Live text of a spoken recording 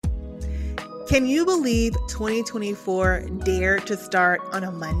Can you believe 2024 dared to start on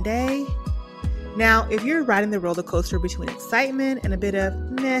a Monday? Now, if you're riding the roller coaster between excitement and a bit of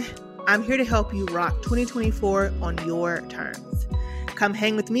meh, I'm here to help you rock 2024 on your terms. Come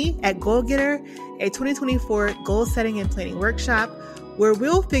hang with me at Goal Getter, a 2024 goal setting and planning workshop where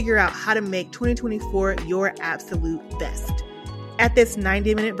we'll figure out how to make 2024 your absolute best. At this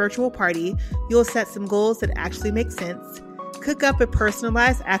 90-minute virtual party, you'll set some goals that actually make sense, cook up a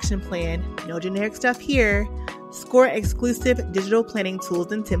personalized action plan, no generic stuff here, score exclusive digital planning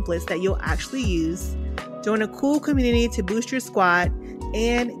tools and templates that you'll actually use, join a cool community to boost your squad,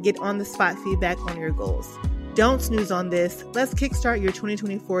 and get on-the-spot feedback on your goals. Don't snooze on this. Let's kickstart your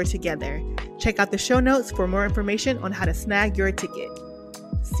 2024 together. Check out the show notes for more information on how to snag your ticket.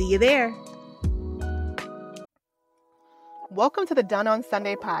 See you there. Welcome to the Done on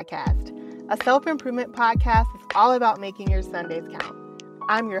Sunday podcast, a self-improvement podcast that's all about making your Sundays count.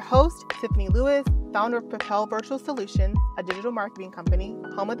 I'm your host, Tiffany Lewis, founder of Propel Virtual Solutions, a digital marketing company,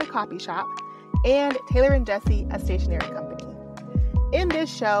 home of the copy shop, and Taylor & Jesse, a stationery company. In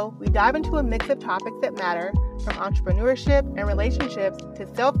this show, we dive into a mix of topics that matter, from entrepreneurship and relationships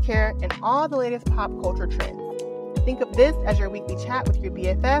to self-care and all the latest pop culture trends. Think of this as your weekly chat with your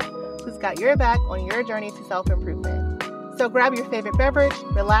BFF, who's got your back on your journey to self-improvement. So grab your favorite beverage,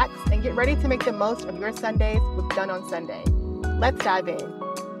 relax, and get ready to make the most of your Sundays with Done on Sunday. Let's dive in.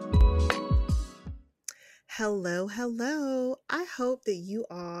 Hello. I hope that you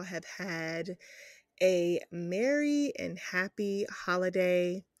all have had a merry and happy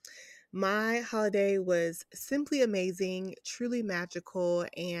holiday. My holiday was simply amazing, truly magical,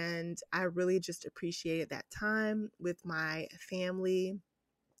 and I really just appreciated that time with my family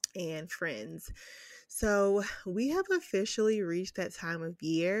and friends. So we have officially reached that time of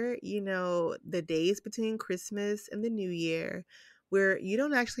year, the days between Christmas and the New Year, where you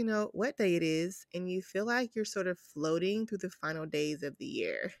don't actually know what day it is, and you feel like you're sort of floating through the final days of the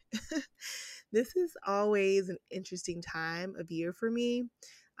year. This is always an interesting time of year for me,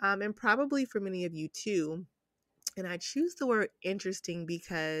 and probably for many of you too. And I choose the word interesting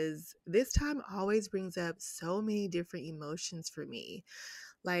because this time always brings up so many different emotions for me.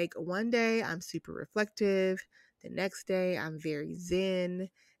 Like one day I'm super reflective, the next day I'm very zen,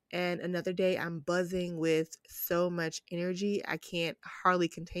 and another day I'm buzzing with so much energy I can't hardly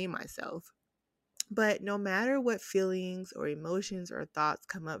contain myself. But no matter what feelings or emotions or thoughts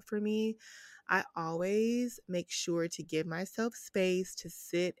come up for me, I always make sure to give myself space to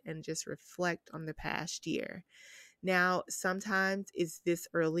sit and just reflect on the past year. Now, sometimes it's this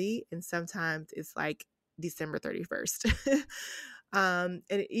early and sometimes it's like December 31st. And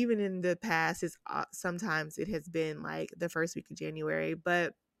even in the past, sometimes it has been like the first week of January,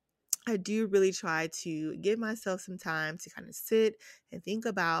 but I do really try to give myself some time to kind of sit and think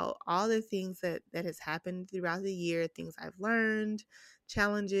about all the things that has happened throughout the year, things I've learned,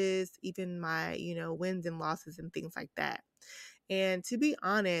 challenges, even my, wins and losses and things like that. And to be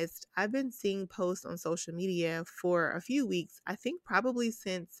honest, I've been seeing posts on social media for a few weeks, I think probably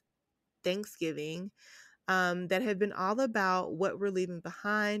since Thanksgiving, that have been all about what we're leaving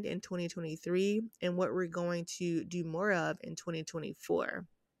behind in 2023 and what we're going to do more of in 2024.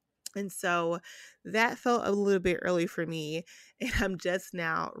 And so that felt a little bit early for me. And I'm just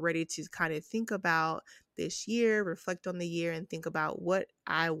now ready to kind of think about this year, reflect on the year, and think about what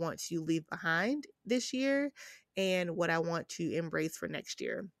I want to leave behind this year and what I want to embrace for next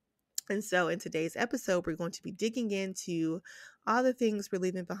year. And so in today's episode, we're going to be digging into all the things we're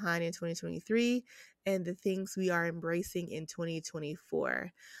leaving behind in 2023 and the things we are embracing in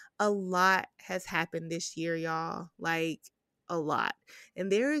 2024. A lot has happened this year, y'all. Like a lot. And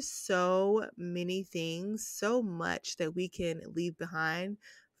there is so many things, so much that we can leave behind,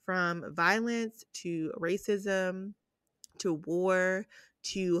 from violence to racism to war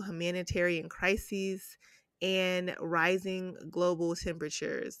to humanitarian crises and rising global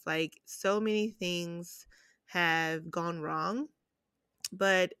temperatures. Like so many things have gone wrong,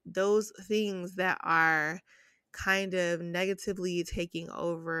 but those things that are kind of negatively taking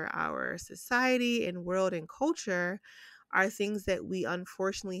over our society and world and culture are things that we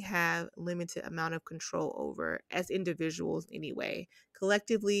unfortunately have limited amount of control over as individuals anyway.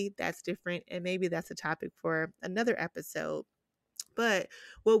 Collectively, that's different, and maybe that's a topic for another episode. But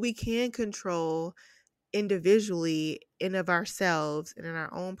what we can control individually and of ourselves and in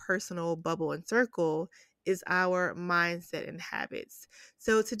our own personal bubble and circle is our mindset and habits.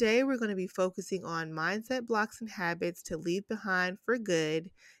 So today we're going to be focusing on mindset blocks and habits to leave behind for good,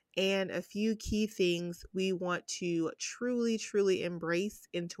 and a few key things we want to truly embrace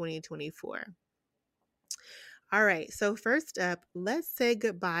in 2024. All right, so first up, let's say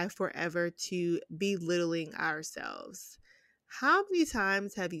goodbye forever to belittling ourselves. How many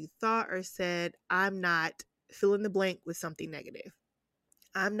times have you thought or said, I'm not fill in the blank with something negative?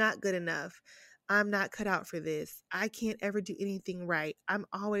 I'm not good enough. I'm not cut out for this. I can't ever do anything right. I'm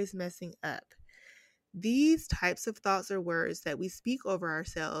always messing up. These types of thoughts or words that we speak over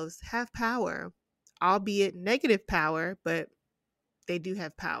ourselves have power, albeit negative power, but they do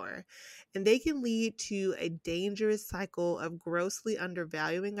have power. And they can lead to a dangerous cycle of grossly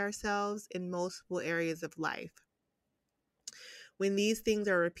undervaluing ourselves in multiple areas of life. When these things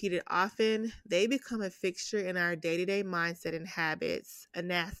are repeated often, they become a fixture in our day to day mindset and habits, a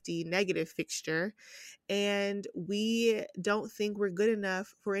nasty negative fixture. And we don't think we're good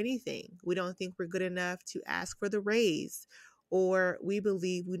enough for anything. We don't think we're good enough to ask for the raise, or we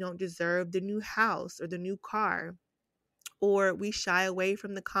believe we don't deserve the new house or the new car, or we shy away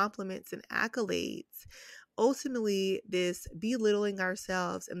from the compliments and accolades. Ultimately, this belittling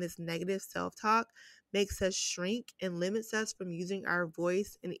ourselves and this negative self talk makes us shrink and limits us from using our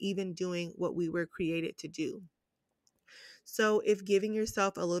voice and even doing what we were created to do. So, if giving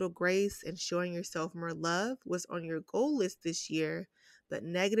yourself a little grace and showing yourself more love was on your goal list this year, but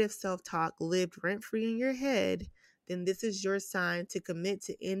negative self talk lived rent free in your head, then this is your sign to commit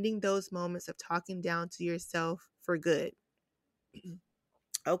to ending those moments of talking down to yourself for good.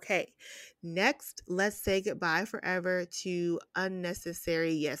 Okay, next, let's say goodbye forever to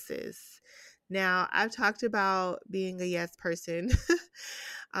unnecessary yeses. Now, I've talked about being a yes person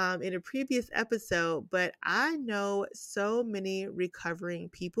in a previous episode, but I know so many recovering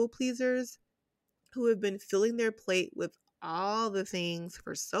people pleasers who have been filling their plate with all the things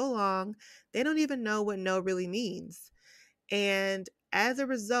for so long, they don't even know what no really means. And as a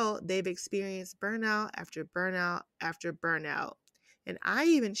result, they've experienced burnout after burnout after burnout. And I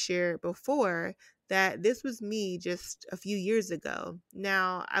even shared before that this was me just a few years ago.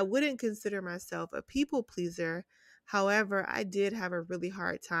 Now, I wouldn't consider myself a people pleaser. However, I did have a really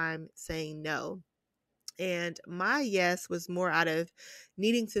hard time saying no. And my yes was more out of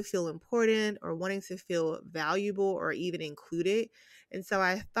needing to feel important or wanting to feel valuable or even included. And so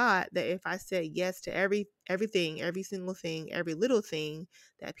I thought that if I said yes to everything, every single thing, every little thing,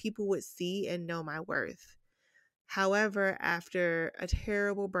 that people would see and know my worth. However, after a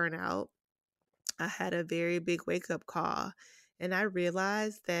terrible burnout, I had a very big wake up call, and I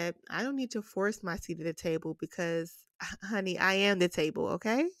realized that I don't need to force my seat at the table because, honey, I am the table,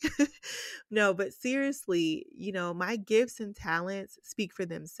 okay? No, but seriously, my gifts and talents speak for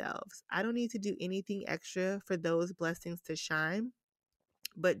themselves. I don't need to do anything extra for those blessings to shine,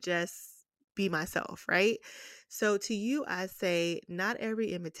 but just be myself, right? So to you, I say, not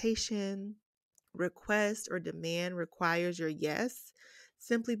every invitation, request, or demand requires your yes.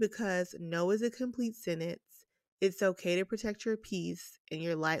 Simply because no is a complete sentence, it's okay to protect your peace and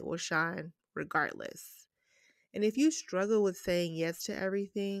your light will shine regardless. And if you struggle with saying yes to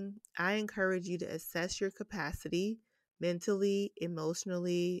everything, I encourage you to assess your capacity mentally,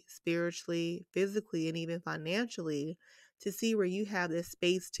 emotionally, spiritually, physically, and even financially to see where you have the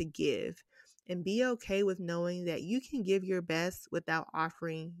space to give. And be okay with knowing that you can give your best without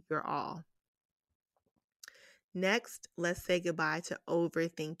offering your all. Next, let's say goodbye to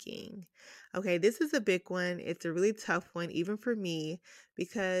overthinking. Okay, this is a big one. It's a really tough one, even for me,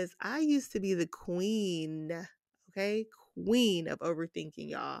 because I used to be the queen, okay, queen of overthinking,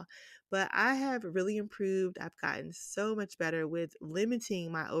 y'all. But I have really improved. I've gotten so much better with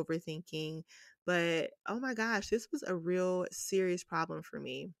limiting my overthinking. But oh my gosh, this was a real serious problem for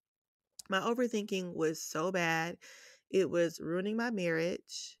me. My overthinking was so bad, it was ruining my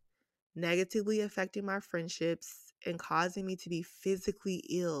marriage, negatively affecting my friendships, and causing me to be physically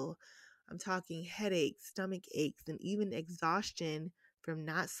ill. I'm talking headaches, stomach aches, and even exhaustion from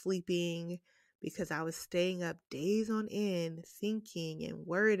not sleeping because I was staying up days on end thinking and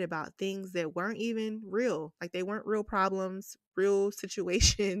worried about things that weren't even real. Like they weren't real problems, real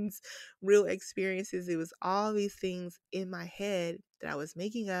situations, real experiences. It was all these things in my head that I was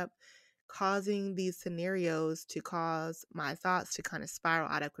making up, causing these scenarios to cause my thoughts to kind of spiral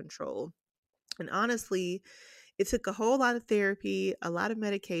out of control. And honestly, it took a whole lot of therapy, a lot of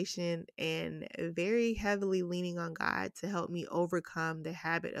medication, and very heavily leaning on God to help me overcome the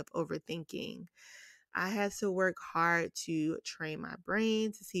habit of overthinking. I had to work hard to train my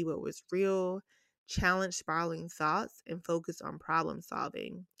brain to see what was real, challenge spiraling thoughts, and focus on problem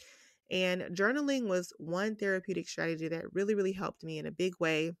solving. And journaling was one therapeutic strategy that really, really helped me in a big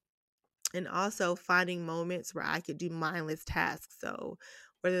way, and also finding moments where I could do mindless tasks. So,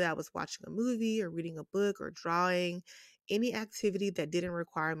 whether that was watching a movie or reading a book or drawing, Any activity that didn't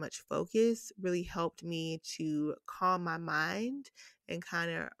require much focus really helped me to calm my mind and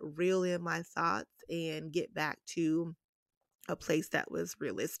kind of reel in my thoughts and get back to a place that was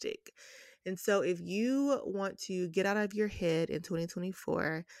realistic. And so, if you want to get out of your head in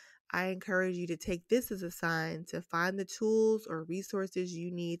 2024, I encourage you to take this as a sign to find the tools or resources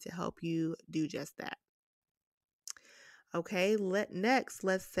you need to help you do just that. Okay,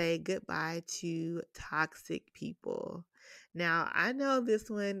 let's say goodbye to toxic people. Now, I know this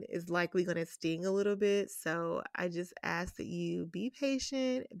one is likely going to sting a little bit, so I just ask that you be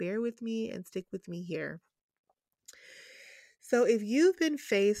patient, bear with me, and stick with me here. So, if you've been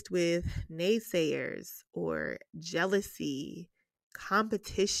faced with naysayers or jealousy,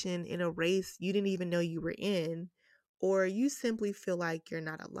 competition in a race you didn't even know you were in, or you simply feel like you're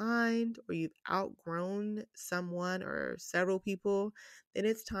not aligned or you've outgrown someone or several people, then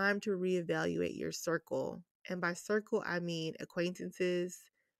it's time to reevaluate your circle. And by circle, I mean acquaintances,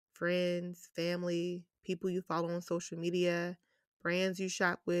 friends, family, people you follow on social media, brands you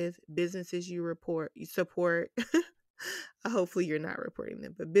shop with, businesses you support. Hopefully, you're not reporting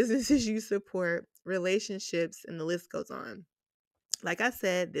them, but businesses you support, relationships, and the list goes on. Like I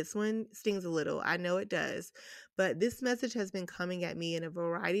said, this one stings a little. I know it does. But this message has been coming at me in a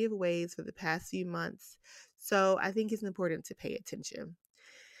variety of ways for the past few months. So I think it's important to pay attention.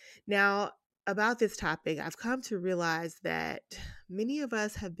 Now, about this topic, I've come to realize that many of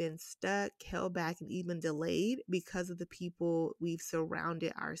us have been stuck, held back, and even delayed because of the people we've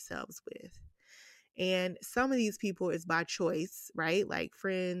surrounded ourselves with. And some of these people is by choice, right? Like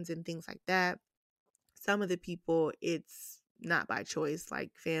friends and things like that. Some of the people, it's not by choice,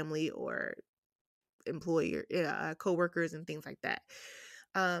 like family or employer, coworkers and things like that.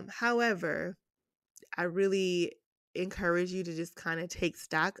 However, I really encourage you to just kind of take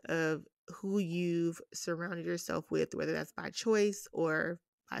stock of who you've surrounded yourself with, whether that's by choice or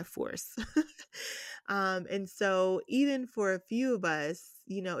by force. And so, even for a few of us,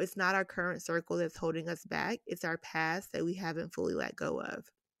 it's not our current circle that's holding us back, it's our past that we haven't fully let go of.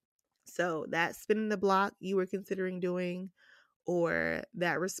 So, that spinning the block you were considering doing, or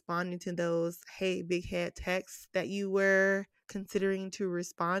that responding to those hey big head texts that you were considering to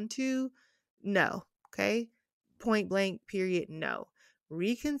respond to, no. Okay, point blank period, no.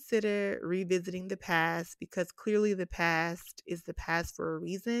 Reconsider revisiting the past, because clearly the past is the past for a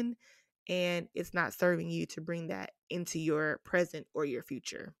reason, and it's not serving you to bring that into your present or your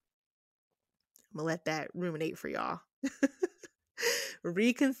future. I'm gonna let that ruminate for y'all.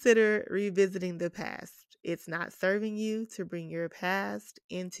 Reconsider revisiting the past. It's not serving you to bring your past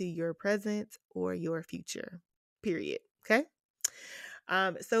into your present or your future. Period. Okay.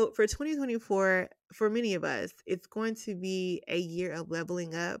 So for 2024, for many of us, it's going to be a year of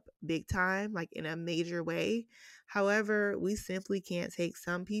leveling up big time, like in a major way. However, we simply can't take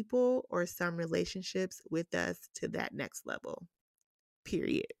some people or some relationships with us to that next level.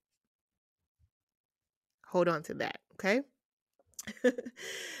 Period. Hold on to that. Okay.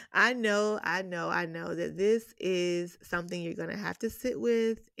 I know that this is something you're going to have to sit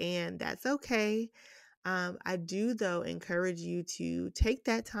with, and that's okay. I do, though, encourage you to take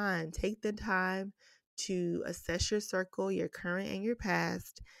the time to assess your circle, your current and your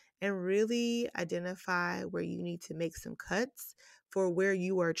past, and really identify where you need to make some cuts for where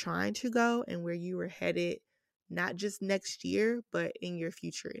you are trying to go and where you are headed, not just next year, but in your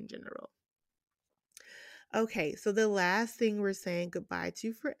future in general. Okay, so the last thing we're saying goodbye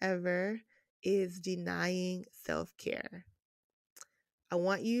to forever is denying self care. I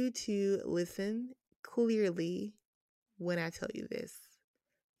want you to listen clearly when I tell you this.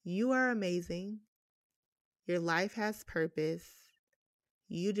 You are amazing. Your life has purpose.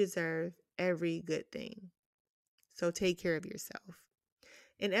 You deserve every good thing. So take care of yourself.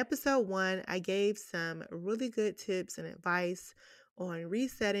 In episode 1, I gave some really good tips and advice on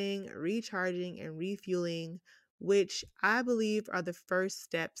resetting, recharging, and refueling, which I believe are the first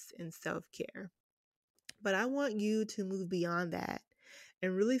steps in self-care. But I want you to move beyond that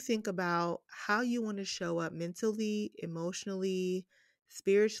and really think about how you want to show up mentally, emotionally,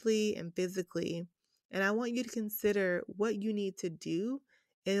 spiritually, and physically. And I want you to consider what you need to do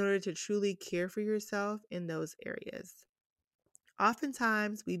in order to truly care for yourself in those areas.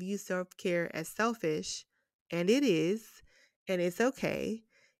 Oftentimes, we view self-care as selfish, and it is, and it's okay.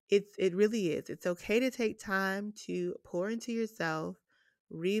 It really is. It's okay to take time to pour into yourself,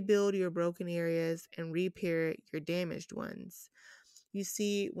 rebuild your broken areas, and repair your damaged ones. You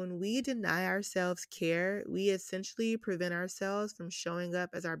see, when we deny ourselves care, we essentially prevent ourselves from showing up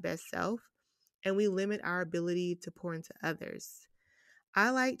as our best self, and we limit our ability to pour into others.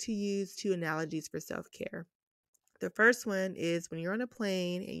 I like to use two analogies for self-care. The first one is when you're on a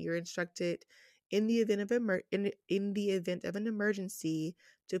plane and you're instructed in the event of an emergency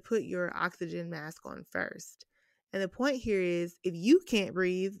to put your oxygen mask on first. And the point here is if you can't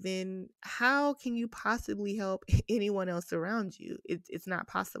breathe, then how can you possibly help anyone else around you? It's not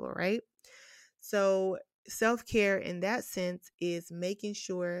possible, right? So self-care in that sense is making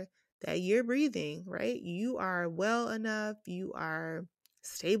sure that you're breathing, right? You are well enough, you are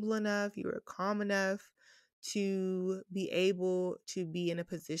stable enough, you are calm enough to be able to be in a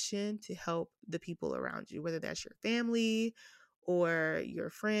position to help the people around you, whether that's your family or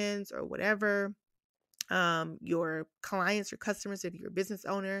your friends or whatever, your clients or customers, if you're a business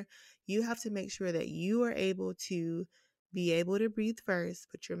owner. You have to make sure that you are able to be able to breathe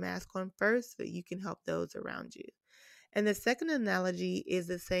first, put your mask on first so that you can help those around you. And the second analogy is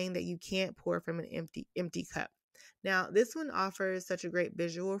the saying that you can't pour from an empty cup. Now, this one offers such a great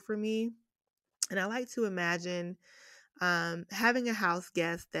visual for me. And I like to imagine having a house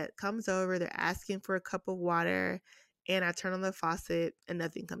guest that comes over, they're asking for a cup of water, and I turn on the faucet and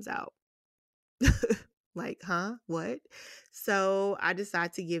nothing comes out. Like, huh? What? So I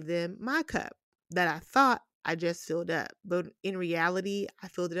decide to give them my cup that I thought I just filled up. But in reality, I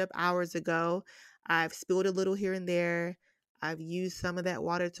filled it up hours ago. I've spilled a little here and there. I've used some of that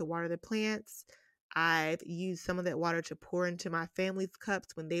water to water the plants. I've used some of that water to pour into my family's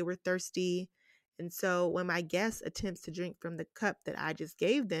cups when they were thirsty. And so when my guest attempts to drink from the cup that I just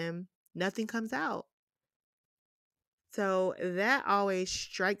gave them, nothing comes out. So that always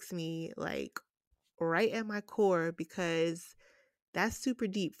strikes me like right at my core because that's super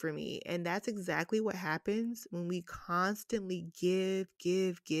deep for me. And that's exactly what happens when we constantly give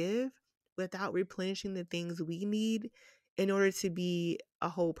without replenishing the things we need in order to be a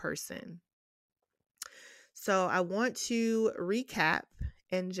whole person. So I want to recap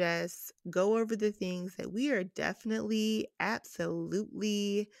and just go over the things that we are definitely,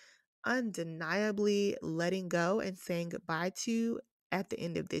 absolutely, undeniably letting go and saying goodbye to at the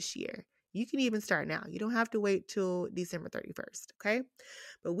end of this year. You can even start now. You don't have to wait till December 31st, okay?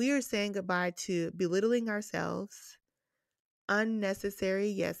 But we are saying goodbye to belittling ourselves, unnecessary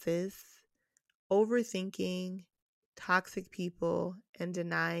yeses, overthinking, toxic people, and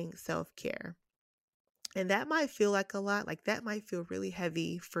denying self-care. And that might feel like a lot, like that might feel really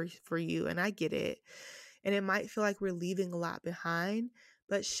heavy for you, and I get it. And it might feel like we're leaving a lot behind,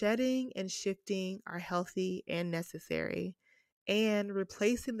 but shedding and shifting are healthy and necessary. And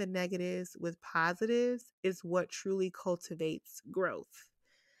replacing the negatives with positives is what truly cultivates growth.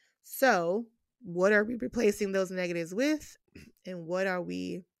 So, what are we replacing those negatives with? And what are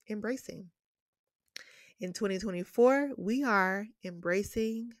we embracing? In 2024, we are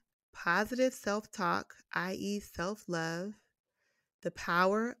embracing positive self-talk, i.e. self-love, the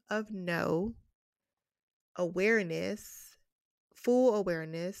power of no, awareness, full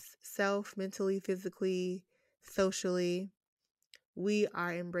awareness, self, mentally, physically, socially. We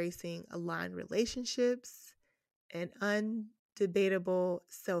are embracing aligned relationships and undebatable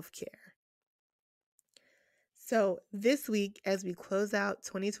self-care. So this week, as we close out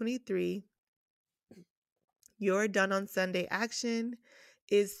 2023, your Done on Sunday action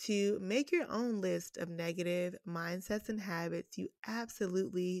is to make your own list of negative mindsets and habits you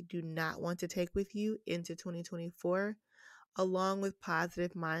absolutely do not want to take with you into 2024, along with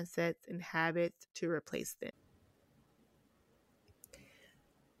positive mindsets and habits to replace them.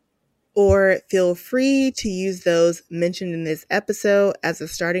 Or feel free to use those mentioned in this episode as a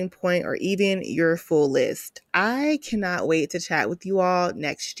starting point or even your full list. I cannot wait to chat with you all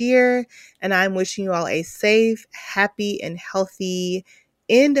next year, and I'm wishing you all a safe, happy, and healthy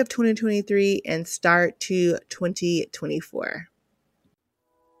end of 2023 and start to 2024.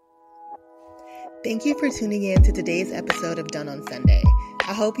 Thank you for tuning in to today's episode of Done on Sunday.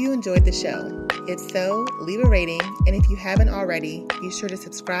 I hope you enjoyed the show. If so, leave a rating, and if you haven't already, be sure to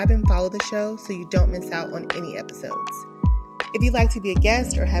subscribe and follow the show so you don't miss out on any episodes. If you'd like to be a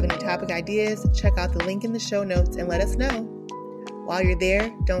guest or have any topic ideas, check out the link in the show notes and let us know. While you're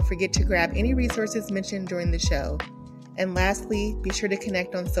there, don't forget to grab any resources mentioned during the show. And lastly, be sure to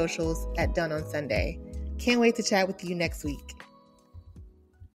connect on socials at Done on Sunday. Can't wait to chat with you next week.